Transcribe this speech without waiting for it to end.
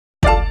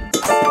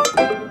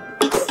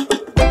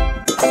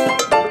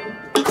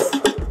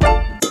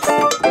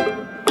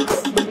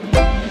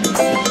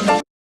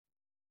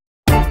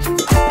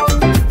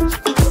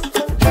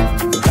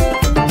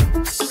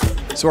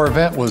So our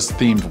event was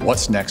themed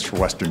What's Next for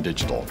Western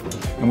Digital.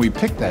 And we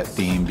picked that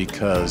theme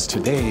because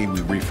today we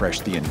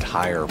refreshed the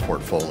entire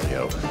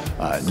portfolio.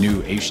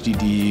 New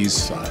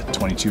HDDs,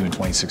 22 and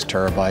 26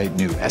 terabyte,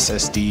 new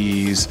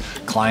SSDs,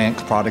 client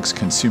products,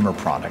 consumer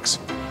products.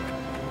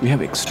 We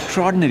have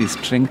extraordinary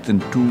strength in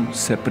two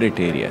separate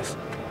areas: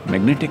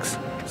 magnetics,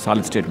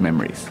 solid-state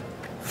memories.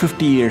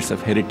 50 years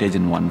of heritage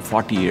in one,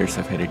 40 years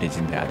of heritage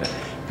in the other.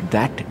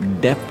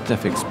 That depth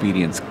of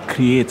experience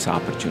creates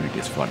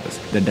opportunities for us.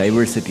 The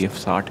diversity of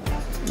thought,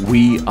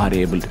 we are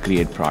able to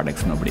create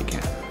products nobody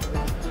can.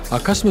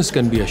 Our customers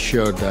can be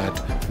assured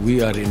that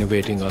we are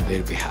innovating on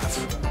their behalf.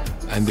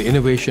 And the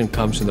innovation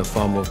comes in the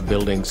form of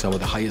building some of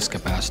the highest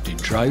capacity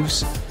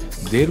drives,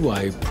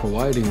 thereby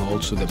providing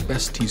also the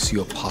best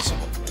TCO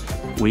possible.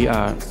 We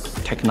are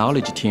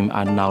technology team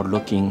are now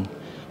looking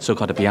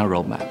so-called beyond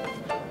roadmap.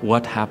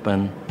 What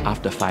happened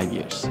after 5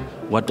 years?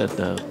 What are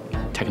the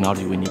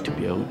technology we need to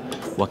build?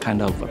 What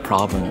kind of a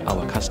problem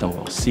our customer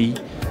will see?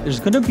 There's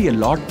going to be a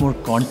lot more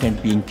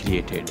content being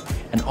created,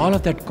 and all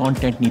of that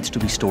content needs to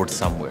be stored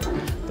somewhere.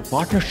 The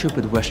partnership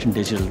with Western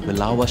Digital will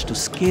allow us to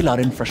scale our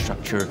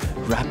infrastructure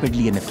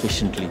rapidly and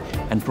efficiently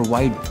and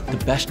provide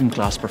the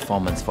best-in-class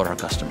performance for our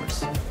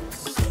customers.